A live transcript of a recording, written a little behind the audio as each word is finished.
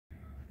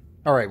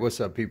All right, what's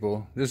up,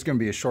 people? This is going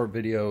to be a short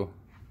video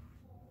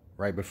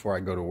right before I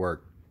go to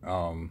work.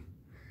 Because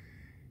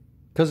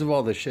of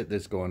all the shit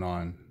that's going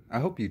on, I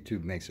hope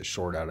YouTube makes a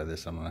short out of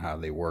this. I don't know how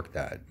they work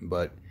that,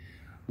 but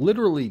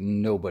literally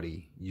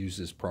nobody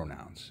uses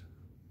pronouns.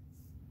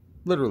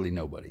 Literally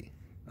nobody.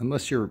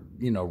 Unless you're,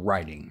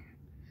 writing.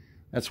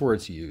 That's where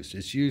it's used.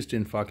 It's used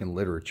in fucking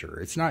literature.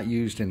 It's not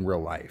used in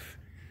real life.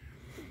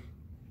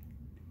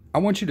 I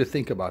want you to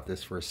think about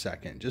this for a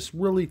second. Just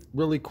really,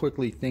 really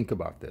quickly think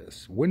about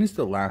this. When is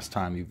the last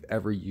time you've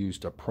ever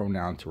used a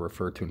pronoun to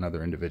refer to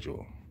another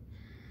individual?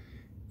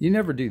 You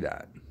never do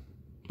that.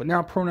 But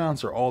now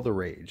pronouns are all the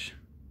rage.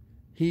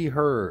 He,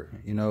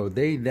 her,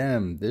 they,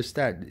 them, this,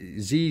 that,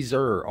 ze,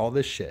 zer, all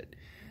this shit.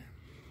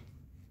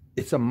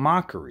 It's a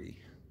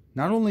mockery,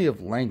 not only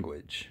of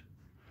language,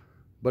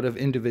 but of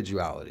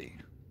individuality.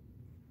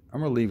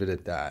 I'm going to leave it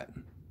at that.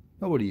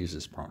 Nobody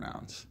uses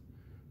pronouns.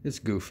 It's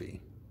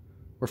goofy.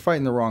 We're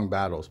fighting the wrong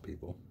battles,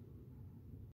 people.